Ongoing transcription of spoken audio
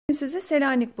Size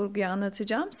Selanik burguyu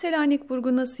anlatacağım. Selanik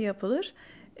burgu nasıl yapılır?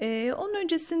 Onun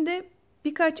öncesinde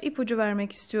birkaç ipucu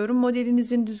vermek istiyorum.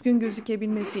 Modelinizin düzgün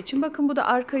gözükebilmesi için. Bakın bu da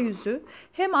arka yüzü.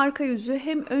 Hem arka yüzü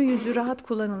hem ön yüzü rahat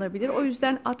kullanılabilir. O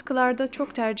yüzden atkılarda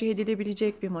çok tercih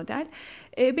edilebilecek bir model.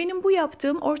 Benim bu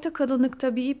yaptığım orta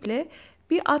kalınlıkta bir iple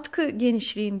bir atkı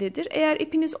genişliğindedir. Eğer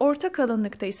ipiniz orta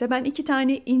kalınlıkta ise ben 2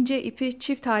 tane ince ipi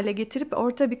çift hale getirip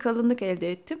orta bir kalınlık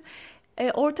elde ettim.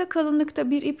 Orta kalınlıkta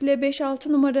bir iple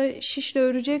 5-6 numara şişle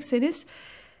örecekseniz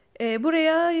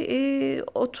buraya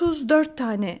 34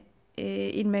 tane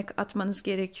ilmek atmanız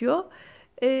gerekiyor.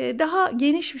 Daha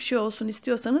geniş bir şey olsun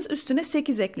istiyorsanız üstüne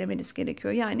 8 eklemeniz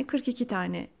gerekiyor. Yani 42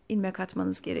 tane ilmek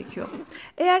atmanız gerekiyor.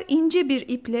 Eğer ince bir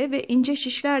iple ve ince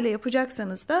şişlerle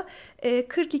yapacaksanız da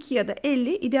 42 ya da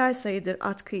 50 ideal sayıdır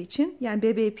atkı için. Yani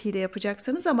bebe ipiyle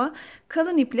yapacaksanız, ama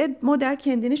kalın iple model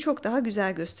kendini çok daha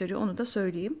güzel gösteriyor. Onu da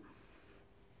söyleyeyim.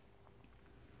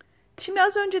 Şimdi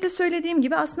az önce de söylediğim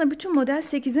gibi aslında bütün model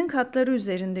 8'in katları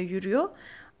üzerinde yürüyor.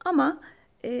 Ama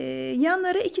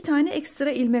yanlara 2 tane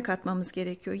ekstra ilmek atmamız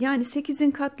gerekiyor. Yani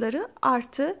 8'in katları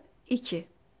artı 2.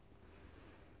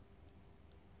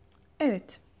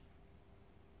 Evet.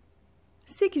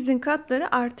 8'in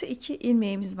katları artı 2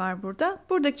 ilmeğimiz var burada.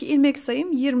 Buradaki ilmek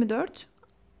sayım 24.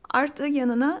 Artı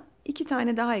yanına 2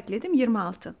 tane daha ekledim,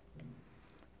 26.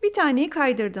 Bir taneyi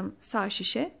kaydırdım sağ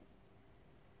şişe.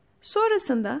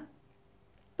 Sonrasında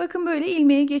bakın böyle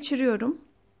ilmeği geçiriyorum.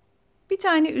 Bir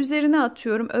tane üzerine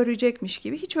atıyorum örecekmiş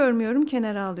gibi. Hiç örmüyorum,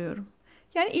 kenara alıyorum.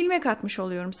 Yani ilmek atmış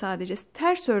oluyorum sadece.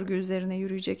 Ters örgü üzerine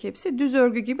yürüyecek hepsi. Düz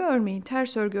örgü gibi örmeyin.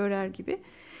 Ters örgü örer gibi.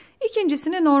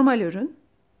 İkincisini normal örün.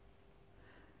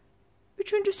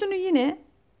 Üçüncüsünü yine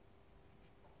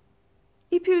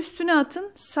ipi üstüne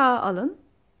atın, sağ alın.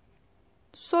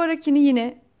 Sonrakini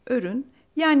yine örün.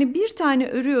 Yani bir tane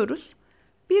örüyoruz.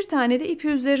 Bir tane de ipi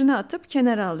üzerine atıp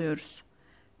kenara alıyoruz.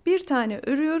 Bir tane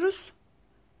örüyoruz.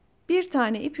 Bir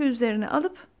tane ipi üzerine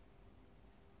alıp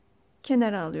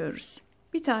kenara alıyoruz.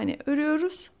 Bir tane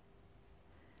örüyoruz.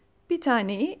 Bir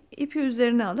taneyi ipi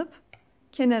üzerine alıp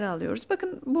kenara alıyoruz.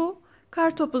 Bakın bu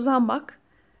kartopu zambak.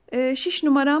 Şiş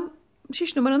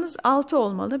numaranız 6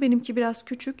 olmalı. Benimki biraz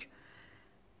küçük.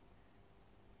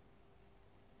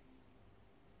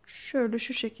 Şöyle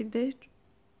şu şekilde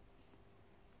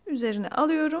üzerine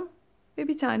alıyorum ve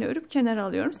bir tane örüp kenara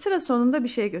alıyorum. Sıra sonunda bir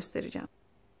şey göstereceğim.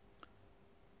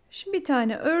 Şimdi bir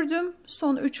tane ördüm.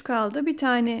 Son 3 kaldı. Bir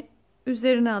tane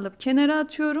üzerine alıp kenara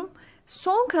atıyorum.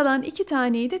 Son kalan 2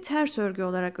 taneyi de ters örgü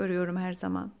olarak örüyorum her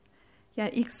zaman.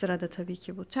 Yani ilk sırada tabii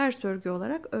ki bu. Ters örgü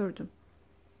olarak ördüm.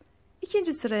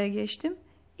 İkinci sıraya geçtim.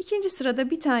 İkinci sırada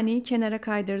bir taneyi kenara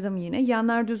kaydırdım yine.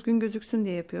 Yanlar düzgün gözüksün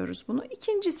diye yapıyoruz bunu.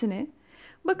 İkincisini,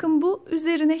 bakın bu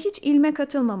üzerine hiç ilmek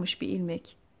atılmamış bir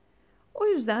ilmek. O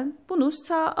yüzden bunu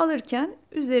sağ alırken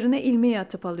üzerine ilmeği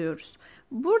atıp alıyoruz.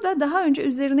 Burada daha önce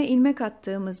üzerine ilmek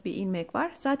attığımız bir ilmek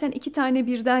var. Zaten 2 tane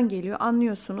birden geliyor,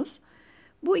 anlıyorsunuz.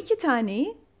 Bu 2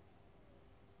 taneyi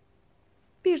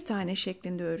bir tane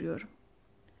şeklinde örüyorum.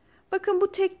 Bakın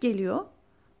bu tek geliyor.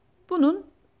 Bunun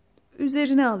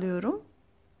üzerine alıyorum.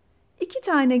 2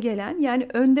 tane gelen, yani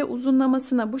önde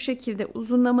uzunlamasına, bu şekilde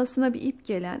uzunlamasına bir ip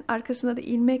gelen, arkasına da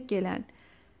ilmek gelen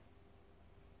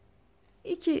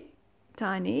 2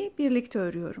 taneyi birlikte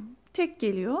örüyorum. Tek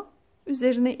geliyor.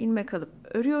 Üzerine ilmek alıp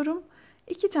örüyorum.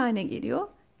 2 tane geliyor.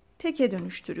 Teke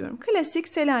dönüştürüyorum. Klasik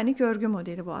Selanik örgü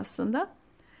modeli bu aslında.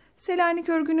 Selanik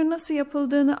örgünün nasıl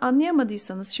yapıldığını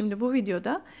anlayamadıysanız şimdi bu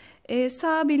videoda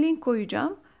sağa bir link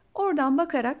koyacağım. Oradan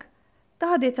bakarak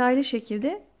daha detaylı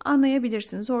şekilde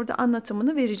anlayabilirsiniz. Orada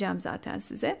anlatımını vereceğim zaten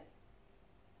size.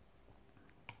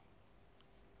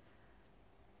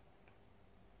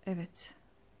 Evet.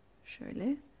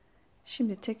 Şöyle.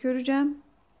 Şimdi tek öreceğim.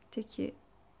 Teki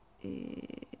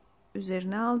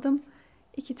üzerine aldım.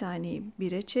 2 taneyi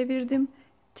bire çevirdim.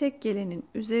 Tek gelenin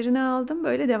üzerine aldım.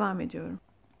 Böyle devam ediyorum.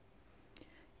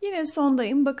 Yine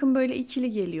sondayım. Bakın böyle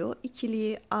ikili geliyor.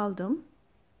 İkiliyi aldım.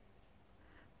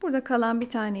 Burada kalan bir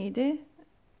taneyi de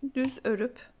düz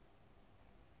örüp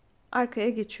arkaya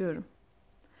geçiyorum.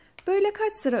 Böyle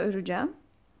kaç sıra öreceğim?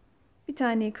 Bir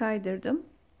taneyi kaydırdım.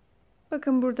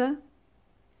 Bakın burada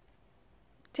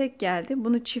tek geldi.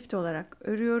 Bunu çift olarak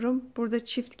örüyorum. Burada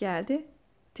çift geldi.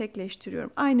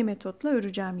 Tekleştiriyorum. Aynı metotla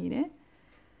öreceğim yine.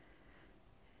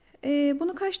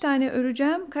 Bunu kaç tane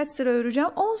öreceğim? Kaç sıra öreceğim?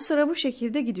 10 sıra bu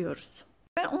şekilde gidiyoruz.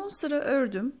 Ben 10 sıra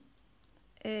ördüm.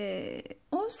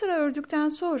 10 sıra ördükten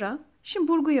sonra şimdi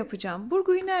burgu yapacağım.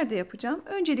 Burguyu nerede yapacağım?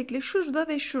 Öncelikle şurada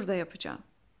ve şurada yapacağım.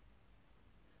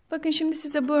 Bakın şimdi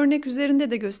size bu örnek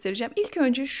üzerinde de göstereceğim. İlk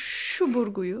önce şu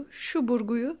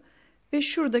burguyu ve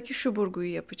şuradaki şu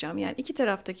burguyu yapacağım. Yani iki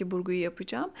taraftaki burguyu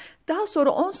yapacağım. Daha sonra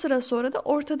 10 sıra sonra da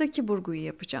ortadaki burguyu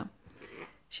yapacağım.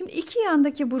 Şimdi iki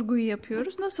yandaki burguyu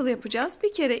yapıyoruz. Nasıl yapacağız?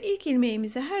 Bir kere ilk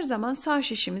ilmeğimizi her zaman sağ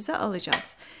şişimize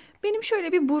alacağız. Benim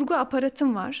şöyle bir burgu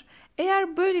aparatım var.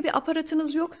 Eğer böyle bir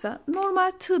aparatınız yoksa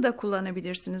normal tığ da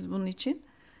kullanabilirsiniz bunun için.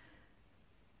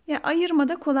 Yani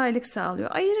ayırmada kolaylık sağlıyor.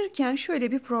 Ayırırken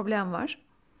şöyle bir problem var.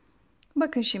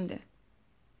 Bakın şimdi.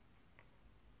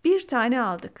 Bir tane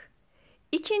aldık.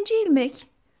 İkinci ilmek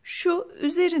şu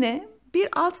üzerine bir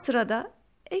alt sırada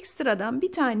ekstradan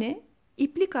bir tane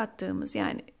iplik attığımız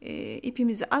yani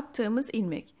ipimizi attığımız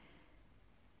ilmek.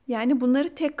 Yani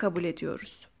bunları tek kabul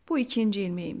ediyoruz. Bu ikinci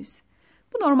ilmeğimiz.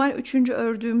 Bu normal üçüncü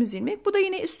ördüğümüz ilmek. Bu da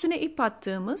yine üstüne ip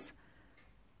attığımız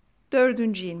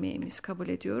dördüncü ilmeğimiz kabul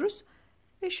ediyoruz.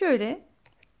 Ve şöyle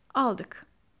aldık.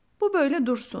 Bu böyle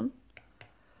dursun.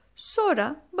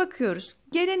 Sonra bakıyoruz.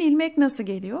 Gelen ilmek nasıl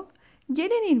geliyor?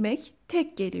 Gelen ilmek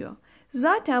tek geliyor.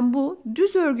 Zaten bu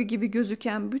düz örgü gibi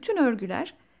gözüken bütün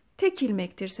örgüler tek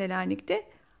ilmektir Selanik'te.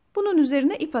 Bunun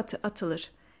üzerine ip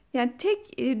atılır. Yani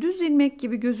tek düz ilmek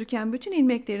gibi gözüken bütün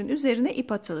ilmeklerin üzerine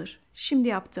ip atılır. Şimdi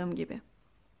yaptığım gibi.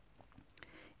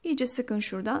 İyice sıkın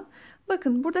şuradan.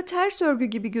 Bakın burada ters örgü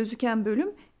gibi gözüken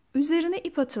bölüm üzerine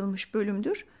ip atılmış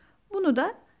bölümdür. Bunu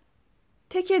da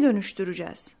teke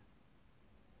dönüştüreceğiz.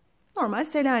 Normal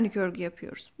Selanik örgü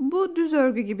yapıyoruz. Bu düz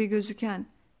örgü gibi gözüken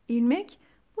ilmek,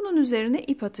 bunun üzerine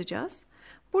ip atacağız.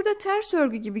 Burada ters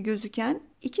örgü gibi gözüken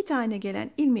iki tane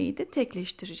gelen ilmeği de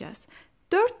tekleştireceğiz.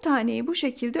 4 taneyi bu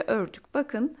şekilde ördük.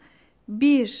 Bakın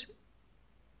 1,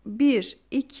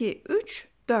 2, 3,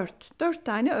 4. 4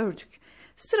 tane ördük.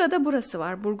 Sırada burası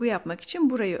var. Burgu yapmak için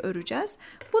burayı öreceğiz.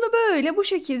 Bunu böyle bu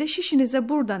şekilde şişinize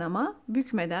buradan ama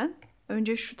bükmeden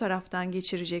önce şu taraftan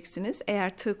geçireceksiniz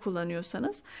eğer tığ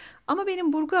kullanıyorsanız. Ama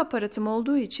benim burgu aparatım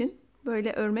olduğu için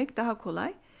böyle örmek daha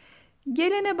kolay.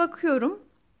 Gelene bakıyorum.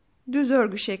 Düz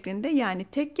örgü şeklinde yani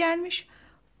tek gelmiş.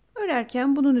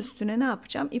 Örerken bunun üstüne ne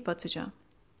yapacağım? İp atacağım.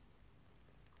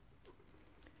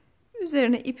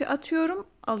 Üzerine ipi atıyorum,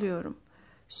 alıyorum.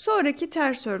 Sonraki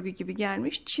ters örgü gibi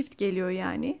gelmiş. Çift geliyor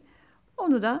yani.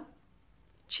 Onu da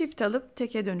çift alıp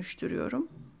teke dönüştürüyorum.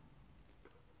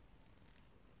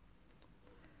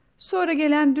 Sonra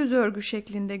gelen düz örgü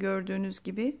şeklinde gördüğünüz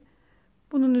gibi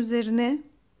bunun üzerine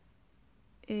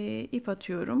ip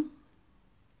atıyorum.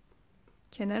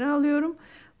 Kenara alıyorum.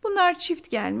 Bunlar çift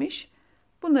gelmiş.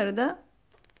 Bunları da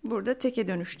burada teke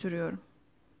dönüştürüyorum.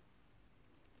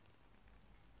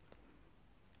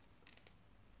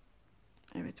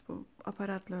 Evet, bu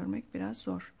aparatla örmek biraz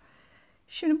zor.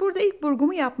 Şimdi burada ilk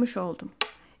burgumu yapmış oldum.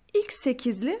 İlk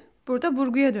sekizli burada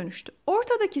burguya dönüştü.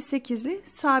 Ortadaki sekizli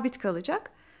sabit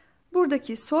kalacak.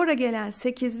 Buradaki sonra gelen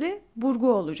sekizli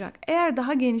burgu olacak. Eğer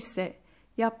daha genişse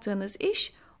yaptığınız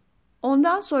iş,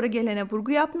 ondan sonra gelene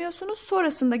burgu yapmıyorsunuz.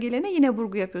 Sonrasında gelene yine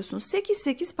burgu yapıyorsunuz.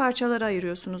 8-8 parçalara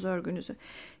ayırıyorsunuz örgünüzü.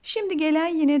 Şimdi gelen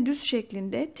yine düz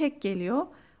şeklinde tek geliyor.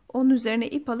 Onun üzerine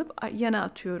ip alıp yana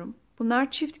atıyorum.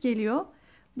 Bunlar çift geliyor.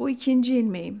 Bu ikinci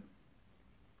ilmeğim.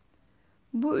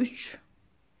 Bu 3.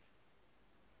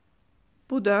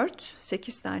 Bu 4.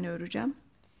 8 tane öreceğim.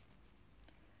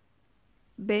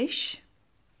 5.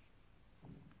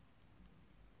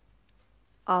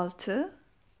 6.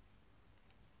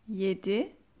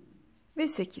 7 ve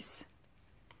 8.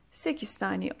 8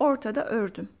 taneyi ortada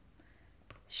ördüm.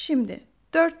 Şimdi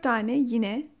 4 tane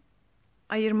yine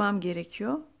ayırmam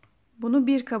gerekiyor. Bunu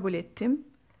 1 kabul ettim.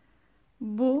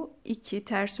 Bu 2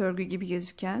 ters örgü gibi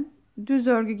gözüken, düz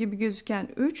örgü gibi gözüken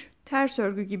 3, ters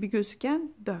örgü gibi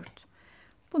gözüken 4.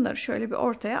 Bunları şöyle bir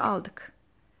ortaya aldık.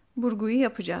 Burguyu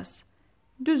yapacağız.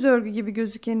 Düz örgü gibi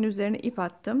gözükenin üzerine ip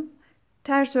attım.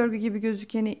 Ters örgü gibi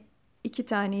gözükeni 2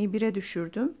 taneyi 1'e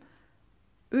düşürdüm.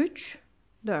 3,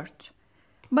 4.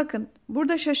 Bakın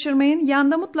burada şaşırmayın.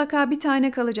 Yanda mutlaka bir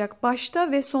tane kalacak.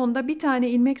 Başta ve sonda bir tane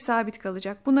ilmek sabit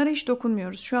kalacak. Bunlara hiç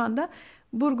dokunmuyoruz. Şu anda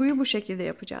burguyu bu şekilde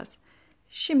yapacağız.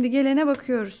 Şimdi gelene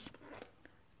bakıyoruz.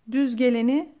 Düz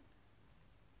geleni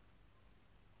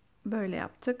böyle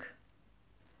yaptık.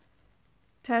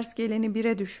 Ters geleni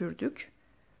 1'e düşürdük.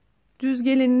 Düz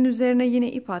gelenin üzerine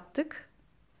yine ip attık.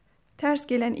 Ters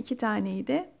gelen 2 taneyi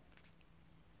de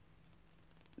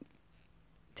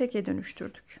teke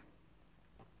dönüştürdük.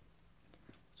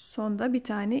 Sonda bir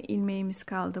tane ilmeğimiz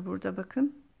kaldı burada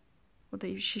bakın. O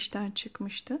da şişten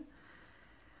çıkmıştı.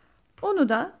 Onu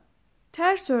da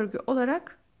ters örgü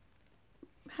olarak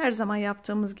her zaman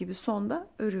yaptığımız gibi sonda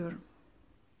örüyorum.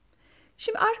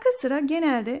 Şimdi arka sıra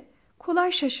genelde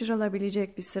kolay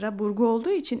şaşırılabilecek bir sıra. Burgu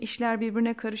olduğu için işler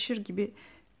birbirine karışır gibi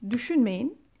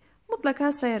düşünmeyin.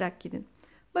 Mutlaka sayarak gidin.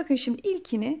 Bakın şimdi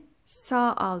ilkini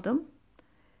sağ aldım.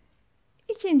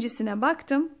 İkincisine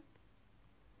baktım.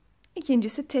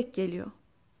 İkincisi tek geliyor.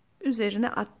 Üzerine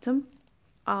attım,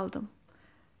 aldım.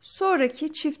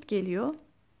 Sonraki çift geliyor.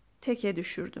 Teke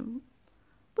düşürdüm.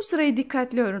 Bu sırayı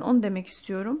dikkatli örün, onu demek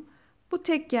istiyorum. Bu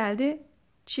tek geldi,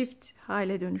 çift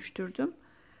hale dönüştürdüm.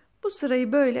 Bu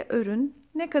sırayı böyle örün.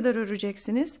 Ne kadar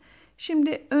öreceksiniz?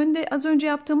 Şimdi önde az önce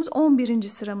yaptığımız 11.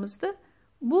 sıramızdı.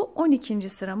 Bu 12.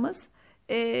 sıramız.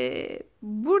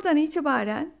 Buradan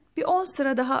itibaren bir 10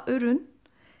 sıra daha örün.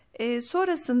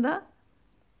 Sonrasında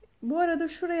bu arada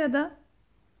şuraya da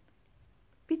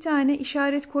bir tane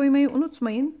işaret koymayı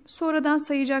unutmayın. Sonradan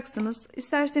sayacaksınız.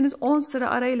 İsterseniz 10 sıra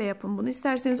arayla yapın bunu.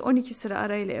 İsterseniz 12 sıra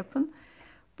arayla yapın.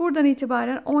 Buradan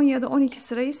itibaren 10 ya da 12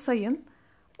 sırayı sayın.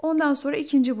 Ondan sonra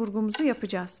ikinci burgumuzu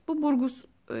yapacağız. Bu burgu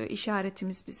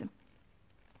işaretimiz bizim.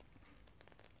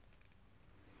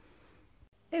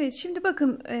 Evet, şimdi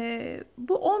bakın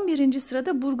bu 11.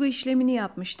 sırada burgu işlemini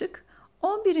yapmıştık.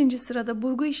 11. sırada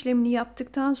burgu işlemini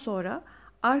yaptıktan sonra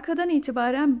arkadan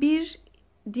itibaren 1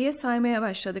 diye saymaya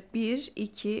başladık. 1,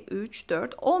 2, 3,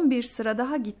 4, 11 sıra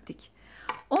daha gittik.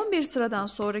 11 sıradan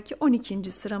sonraki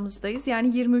 12. sıramızdayız.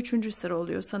 Yani 23. sıra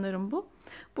oluyor sanırım bu.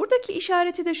 Buradaki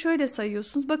işareti de şöyle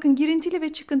sayıyorsunuz. Bakın girintili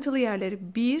ve çıkıntılı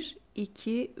yerleri 1,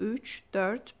 2, 3,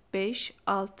 4, 5,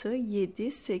 6,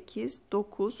 7, 8,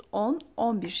 9, 10,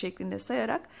 11 şeklinde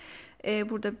sayarak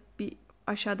burada bir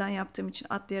aşağıdan yaptığım için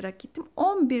atlayarak gittim.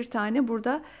 11 tane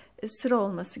burada sıra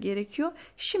olması gerekiyor.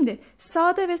 Şimdi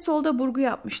sağda ve solda burgu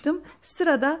yapmıştım.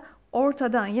 Sırada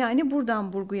ortadan yani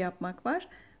buradan burgu yapmak var.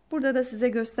 Burada da size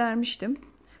göstermiştim.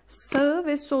 Sağı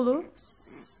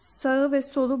ve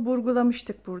solu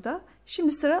burgulamıştık burada.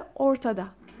 Şimdi sıra ortada.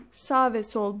 Sağ ve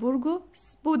sol burgu.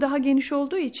 Bu daha geniş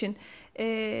olduğu için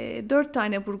 4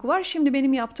 tane burgu var. Şimdi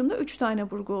benim yaptığımda 3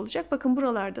 tane burgu olacak. Bakın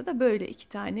buralarda da böyle 2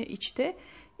 tane içte,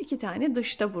 2 tane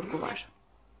dışta burgu var.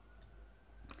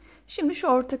 Şimdi şu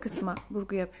orta kısma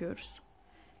burgu yapıyoruz.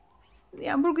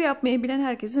 Yani burgu yapmayı bilen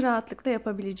herkesin rahatlıkla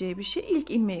yapabileceği bir şey. İlk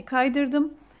ilmeği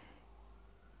kaydırdım.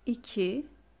 2,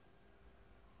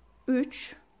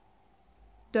 3,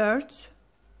 4,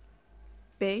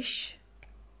 5,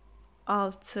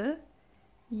 6,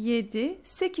 7,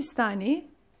 8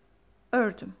 taneyi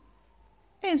ördüm.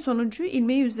 En sonuncuyu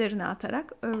ilmeği üzerine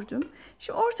atarak ördüm.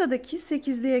 Şimdi ortadaki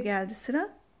 8'liye geldi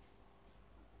sıra.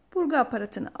 Burgu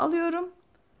aparatını alıyorum.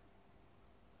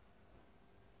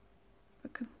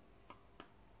 Bakın.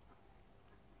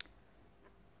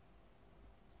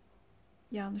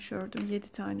 Yanlış ördüm. 7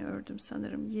 tane ördüm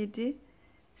sanırım. 7,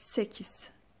 8.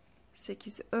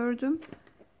 8 ördüm.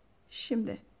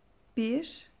 Şimdi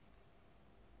 1,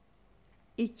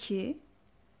 2,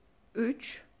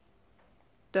 3,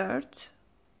 4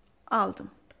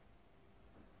 aldım.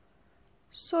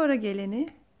 Sonra geleni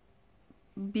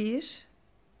 1,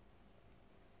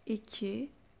 2,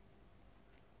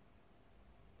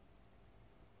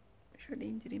 şöyle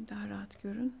indireyim daha rahat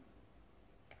görün.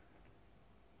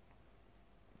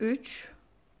 3,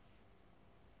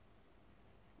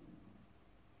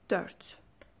 4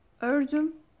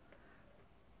 ördüm.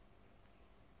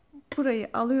 Burayı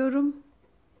alıyorum.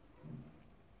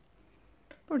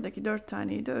 Buradaki 4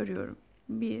 taneyi de örüyorum.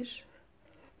 1,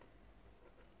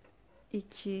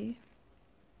 2,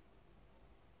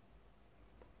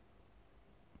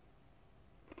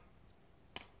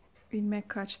 3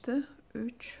 kaçtı?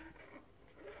 3,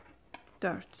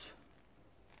 4.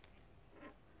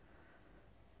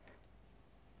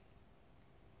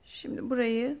 Şimdi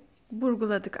burayı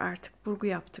burguladık artık. Burgu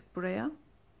yaptık buraya.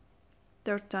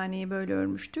 4 taneyi böyle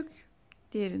örmüştük.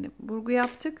 Diğerini burgu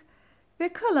yaptık.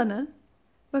 Ve kalanı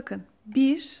bakın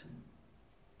 1,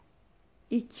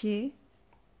 2,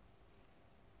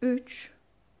 3,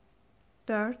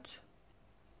 4,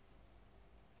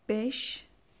 5,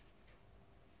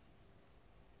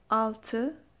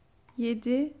 6,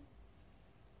 7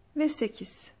 ve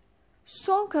 8.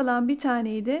 Son kalan bir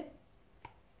taneyi de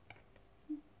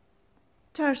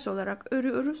ters olarak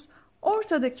örüyoruz.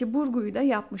 Ortadaki burguyu da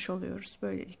yapmış oluyoruz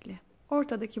böylelikle.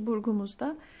 Ortadaki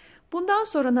burgumuzda. Bundan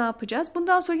sonra ne yapacağız?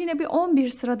 Bundan sonra yine bir 11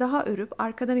 sıra daha örüp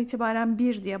arkadan itibaren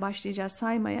 1 diye başlayacağız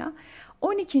saymaya.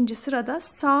 12. sırada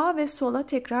sağa ve sola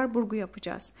tekrar burgu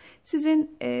yapacağız.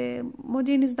 Sizin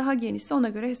modeliniz daha genişse ona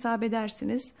göre hesap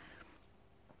edersiniz.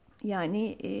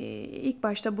 Yani ilk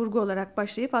başta burgu olarak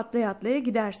başlayıp atlaya atlaya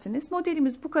gidersiniz.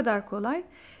 Modelimiz bu kadar kolay.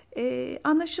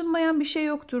 Anlaşılmayan bir şey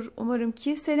yoktur umarım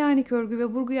ki. Selanik örgü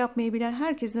ve burgu yapmayı bilen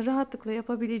herkesin rahatlıkla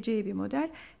yapabileceği bir model.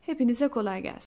 Hepinize kolay gelsin.